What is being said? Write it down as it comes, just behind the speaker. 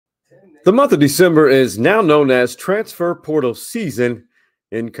The month of December is now known as transfer portal season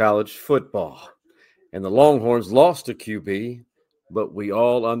in college football. And the Longhorns lost to QB, but we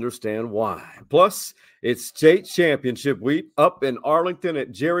all understand why. Plus, it's state championship week up in Arlington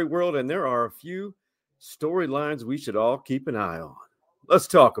at Jerry World, and there are a few storylines we should all keep an eye on. Let's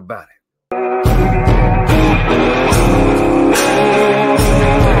talk about it.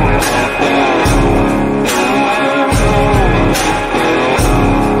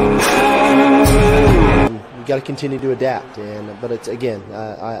 We got to continue to adapt, but it's again,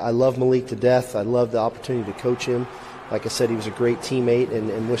 I love Maalik to death. I love the opportunity to coach him. Like I said, he was a great teammate,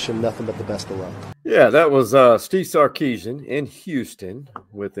 and wish him nothing but the best of luck. Yeah, that was Steve Sarkisian in Houston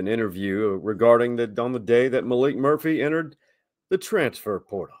with an interview regarding on the day that Maalik Murphy entered the transfer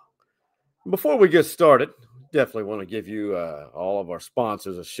portal. Before we get started, definitely want to give you all of our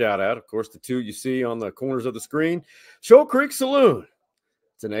sponsors a shout out. Of course, the two you see on the corners of the screen, Shoal Saloon.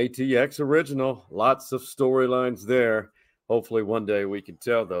 It's an ATX original. Lots of storylines there. Hopefully one day we can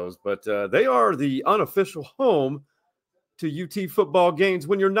tell those. But they are the unofficial home to UT football games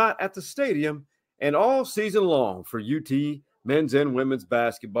when you're not at the stadium, and all season long for UT men's and women's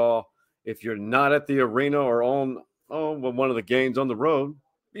basketball. If you're not at the arena or on one of the games on the road,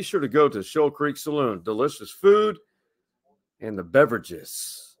 be sure to go to Shoal Saloon. Delicious food, and the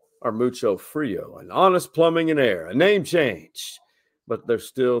beverages are mucho frio and honest plumbing and air. A name change, but they're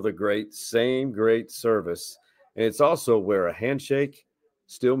still the same great service. And it's also where a handshake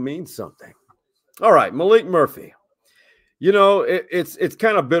still means something. All right, Maalik Murphy. You know, it's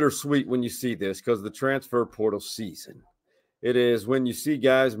kind of bittersweet when you see this because the transfer portal season. It is when you see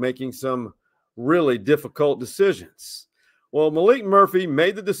guys making some really difficult decisions. Well, Maalik Murphy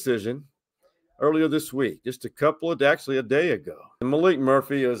made the decision earlier this week, just actually a day ago. And Maalik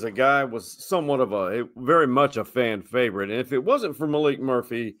Murphy is a guy, was somewhat of very much a fan favorite. And if it wasn't for Maalik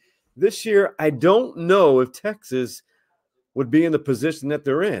Murphy this year, I don't know if Texas would be in the position that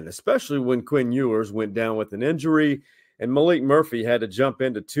they're in, especially when Quinn Ewers went down with an injury. And Maalik Murphy had to jump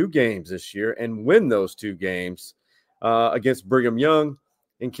into 2 games this year and win those 2 games against Brigham Young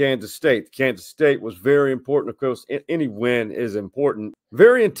and Kansas State. Kansas State was very important. Of course, any win is important.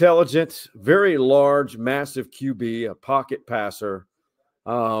 Very intelligent, very large, massive QB, a pocket passer,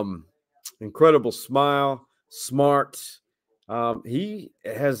 incredible smile, smart. He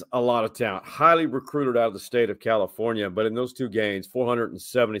has a lot of talent, highly recruited out of the state of California. But in those 2 games,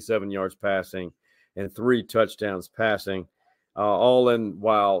 477 yards passing, and 3 touchdowns passing, all in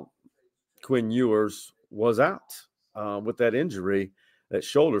while Quinn Ewers was out with that injury, that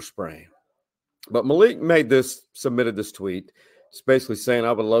shoulder sprain. But Maalik submitted this tweet. It's basically saying,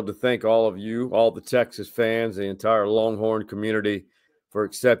 I would love to thank all of you, all the Texas fans, the entire Longhorn community for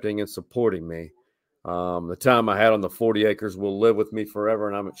accepting and supporting me. The time I had on the 40 acres will live with me forever,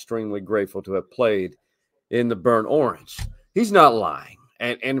 and I'm extremely grateful to have played in the burnt orange. He's not lying.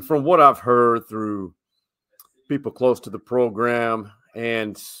 And from what I've heard through people close to the program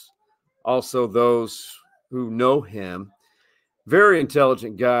and also those who know him, very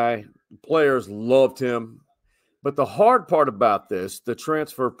intelligent guy. Players loved him. But the hard part about this, the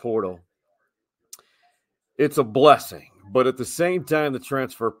transfer portal, it's a blessing. But at the same time, the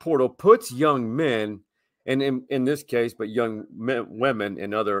transfer portal puts young men, and in this case, but young men, women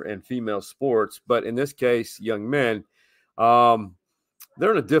in female sports, but in this case, young men,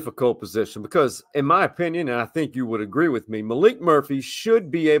 they're in a difficult position because, in my opinion, and I think you would agree with me, Maalik Murphy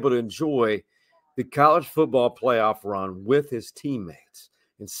should be able to enjoy the college football playoff run with his teammates.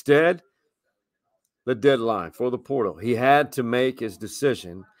 Instead, the deadline for the portal, he had to make his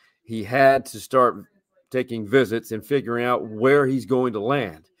decision. He had to start taking visits and figuring out where he's going to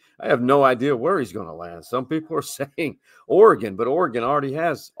land. I have no idea where he's going to land. Some people are saying Oregon, but Oregon already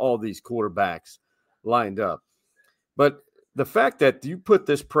has all these quarterbacks lined up. But the fact that you put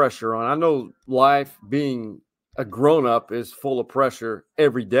this pressure on, I know life being a grown-up is full of pressure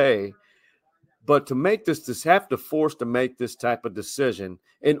every day, but to make have to force to make this type of decision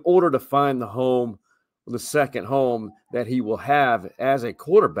in order to find the second home that he will have as a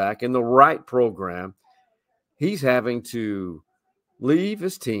quarterback in the right program, he's having to leave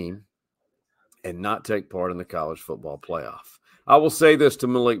his team and not take part in the college football playoff. I will say this to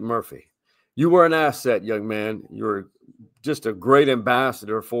Maalik Murphy. You were an asset, young man. You're just a great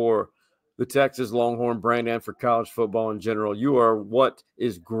ambassador for the Texas Longhorn brand and for college football in general. You are what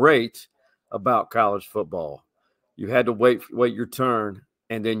is great about college football. You had to wait your turn,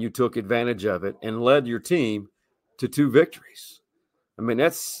 and then you took advantage of it and led your team to 2 victories. I mean,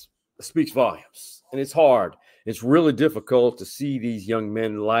 that speaks volumes, and it's hard. It's really difficult to see these young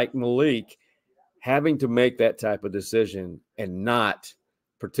men like Maalik having to make that type of decision and not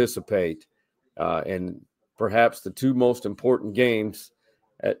participate in perhaps the two most important games,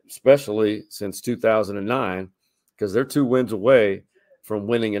 especially since 2009, because they're 2 wins away from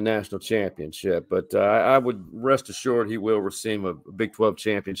winning a national championship. But I would rest assured he will receive a Big 12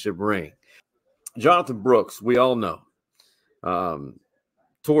 championship ring. Jonathan Brooks, we all know,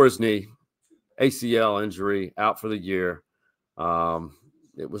 tore his knee, ACL injury, out for the year.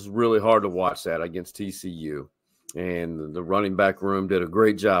 It was really hard to watch that against TCU. And the running back room did a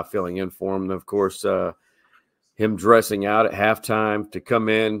great job filling in for him. And, of course, him dressing out at halftime to come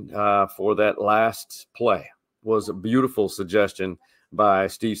in for that last play was a beautiful suggestion by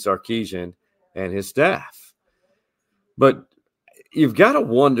Steve Sarkisian and his staff. But you've got to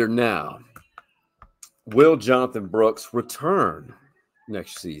wonder now, will Jonathan Brooks return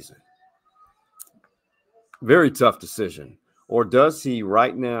next season? Very tough decision. Or does he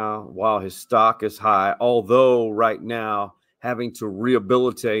right now, while his stock is high, although right now having to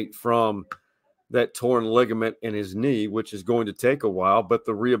rehabilitate from that torn ligament in his knee, which is going to take a while, but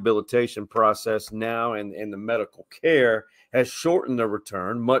the rehabilitation process now and the medical care has shortened the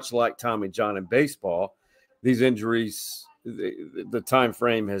return, much like Tommy John in baseball. These injuries, the time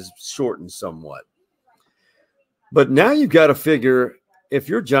frame has shortened somewhat. But now you've got to figure, if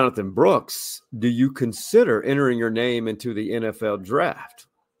you're Jonathan Brooks, do you consider entering your name into the NFL draft?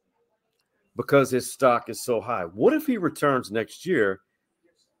 Because his stock is so high. What if he returns next year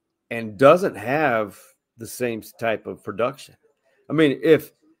and doesn't have the same type of production? I mean,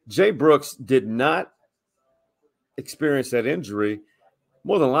 if Jay Brooks did not experience that injury,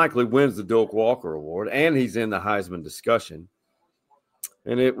 more than likely wins the Doak Walker Award, and he's in the Heisman discussion.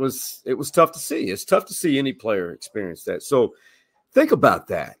 And it was tough to see. It's tough to see any player experience that. So think about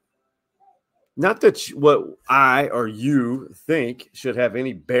that. Not that what I or you think should have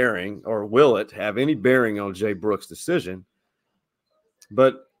any bearing, or will it have any bearing on Jay Brooks' decision,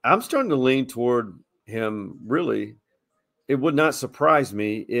 but I'm starting to lean toward him. Really, it would not surprise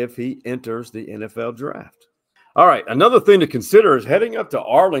me if he enters the NFL draft. All right, another thing to consider is heading up to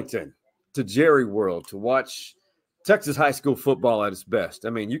Arlington, to Jerry World, to watch Texas high school football at its best. I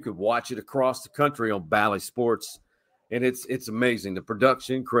mean, you could watch it across the country on Bally Sports, and it's amazing. The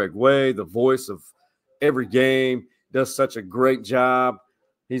production, Craig Way, the voice of every game, does such a great job.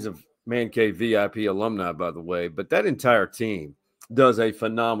 He's a Man Cave VIP alumni, by the way, but that entire team does a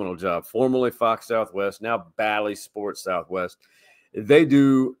phenomenal job. Formerly Fox Southwest, now Bally Sports Southwest. They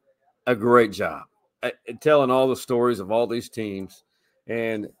do a great job telling all the stories of all these teams,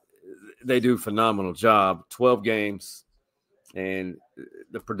 and they do a phenomenal job. 12 games, and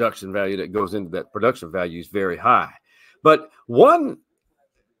the production value that goes into that production value is very high. But one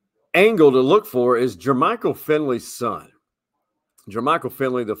angle to look for is Jermichael Finley's son. Jermichael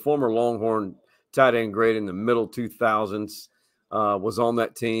Finley, the former Longhorn tight end great in the middle 2000s, was on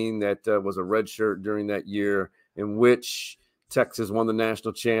that team that was a redshirt during that year in which Texas won the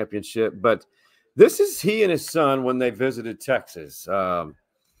national championship. But this is he and his son when they visited Texas.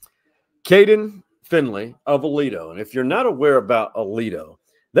 Caden Finley of Aledo. And if you're not aware about Aledo,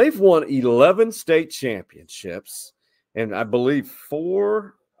 they've won 11 state championships, and I believe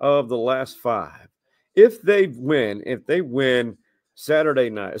 4 of the last 5. If they win Friday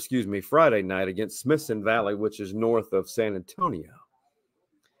night against Smithson Valley, which is north of San Antonio,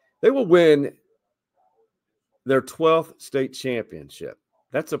 they will win their 12th state championship.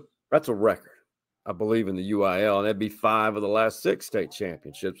 That's a record, I believe, in the UIL, and that'd be 5 of the last 6 state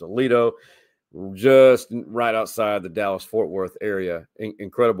championships. Aledo, just right outside the Dallas-Fort Worth area.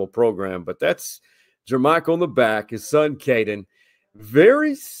 Incredible program. But that's Jermichael in the back, his son Caden.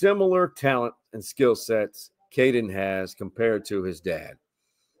 Very similar talent and skill sets Caden has compared to his dad.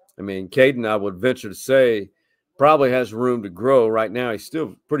 I mean, Caden, I would venture to say, probably has room to grow. Right now, he's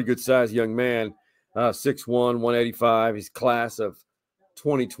still a pretty good-sized young man, 6'1", 185. He's class of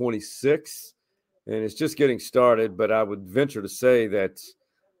 2026, and it's just getting started. But I would venture to say that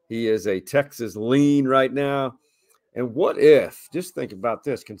he is a Texas lean right now. And what if, just think about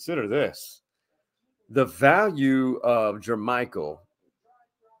this, consider this, the value of Jermichael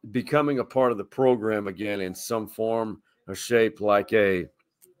becoming a part of the program again in some form or shape, like a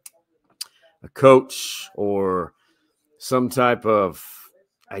coach or some type of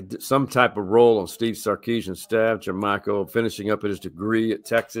role on Steve Sarkisian's staff. Jermichael finishing up his degree at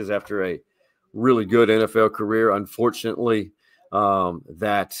Texas after a really good NFL career. Unfortunately,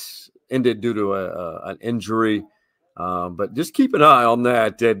 that ended due to an injury. But just keep an eye on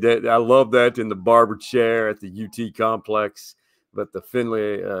that. I love that in the barber chair at the UT complex. But the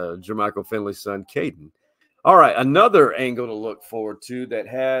Jermichael Finley's son, Caden. All right, another angle to look forward to that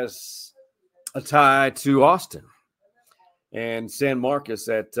has a tie to Austin And San Marcos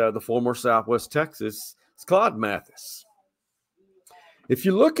at the former Southwest Texas, it's Claude Mathis. If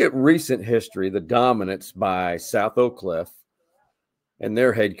you look at recent history, the dominance by South Oak Cliff and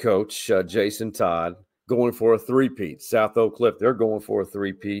their head coach, Jason Todd, going for a three-peat. South Oak Cliff, they're going for a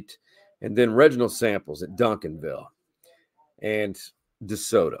three-peat. And then Reginald Samples at Duncanville and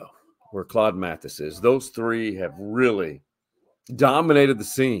DeSoto, where Claude Mathis is. Those three have really dominated the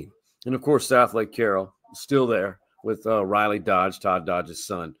scene. And, of course, South Lake Carroll still there with Riley Dodge, Todd Dodge's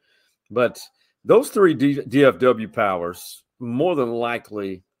son. But those three DFW powers more than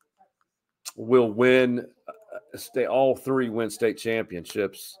likely will win all three win state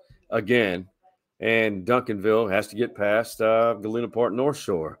championships again. And Duncanville has to get past Galena Park North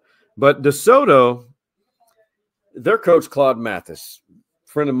Shore. But DeSoto, their coach, Claude Mathis,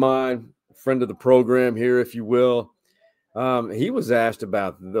 friend of mine, friend of the program here, if you will, he was asked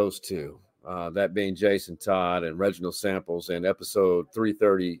about those two, that being Jason Todd and Reginald Samples in episode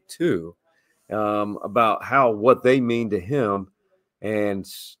 332, about what they mean to him, and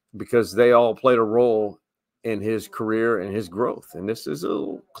because they all played a role in his career and his growth. And this is a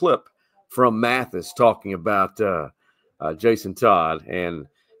little clip from Mathis talking about Jason Todd and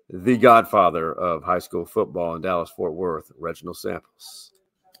the godfather of high school football in Dallas-Fort Worth, Reginald Samples.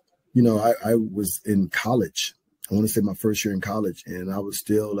 You know, I was in college. I want to say my first year in college, and I was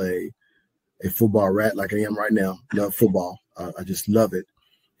still a football rat like I am right now. Love football. I just love it.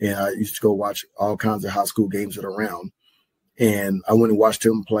 And I used to go watch all kinds of high school games that are around. And I went and watched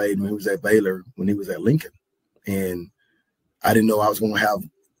him play when he was at Baylor, when he was at Lincoln. And I didn't know I was going to have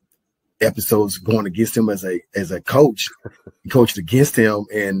episodes going against him as a coach. He coached against him,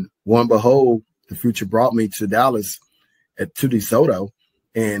 and one behold, the future brought me to Dallas to DeSoto,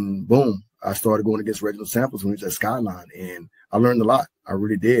 and boom, I started going against Reginald Samples when he was at Skyline, and I learned a lot. I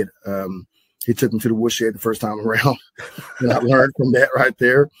really did. He took me to the woodshed the first time around, and I learned from that right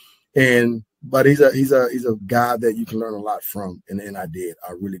there. But he's a guy that you can learn a lot from, and I did.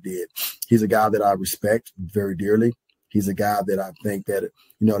 I really did. He's a guy that I respect very dearly. He's a guy that I think that,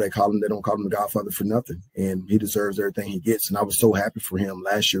 you know, they don't call him the Godfather for nothing, and he deserves everything he gets. And I was so happy for him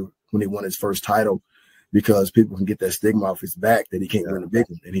last year when he won his first title, because people can get that stigma off his back that he can't win a big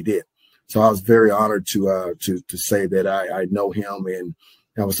one, and he did. So I was very honored to say that I know him, and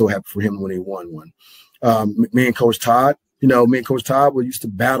I was so happy for him when he won one. Me and Coach Todd, we used to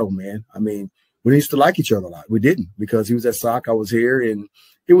battle, man. I mean, we used to like each other a lot. We didn't, because he was at SOC, I was here, and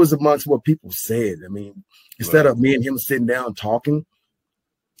it was amongst what people said. I mean, instead of me and him sitting down talking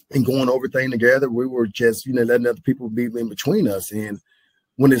and going over things together, we were just, letting other people be in between us. And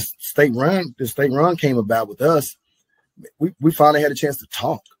when this state run came about with us, we finally had a chance to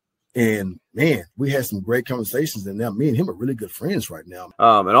talk. And man, we had some great conversations, and now me and him are really good friends right now.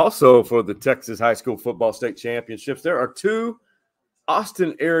 And also for the Texas High School Football State Championships, there are two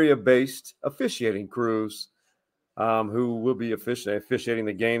Austin area-based officiating crews who will be officiating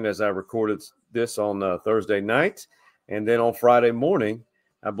the game as I recorded this on Thursday night. And then on Friday morning,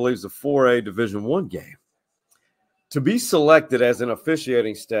 I believe it's a 4A Division I game. To be selected as an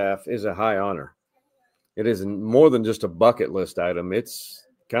officiating staff is a high honor. It is more than just a bucket list item. It's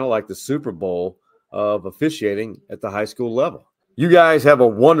kind of like the Super Bowl of officiating at the high school level. You guys have a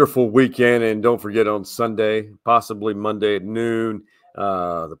wonderful weekend, and don't forget on Sunday, possibly Monday at noon,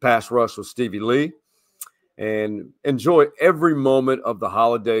 the Pass Rush with Stevie Lee. And enjoy every moment of the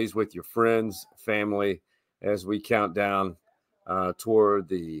holidays with your friends, family, as we count down toward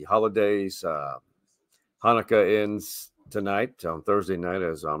the holidays. Hanukkah ends tonight, on Thursday night,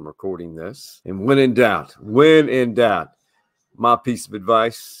 as I'm recording this. And when in doubt, my piece of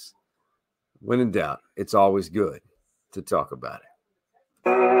advice, when in doubt, it's always good to talk about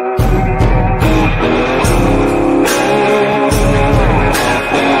it.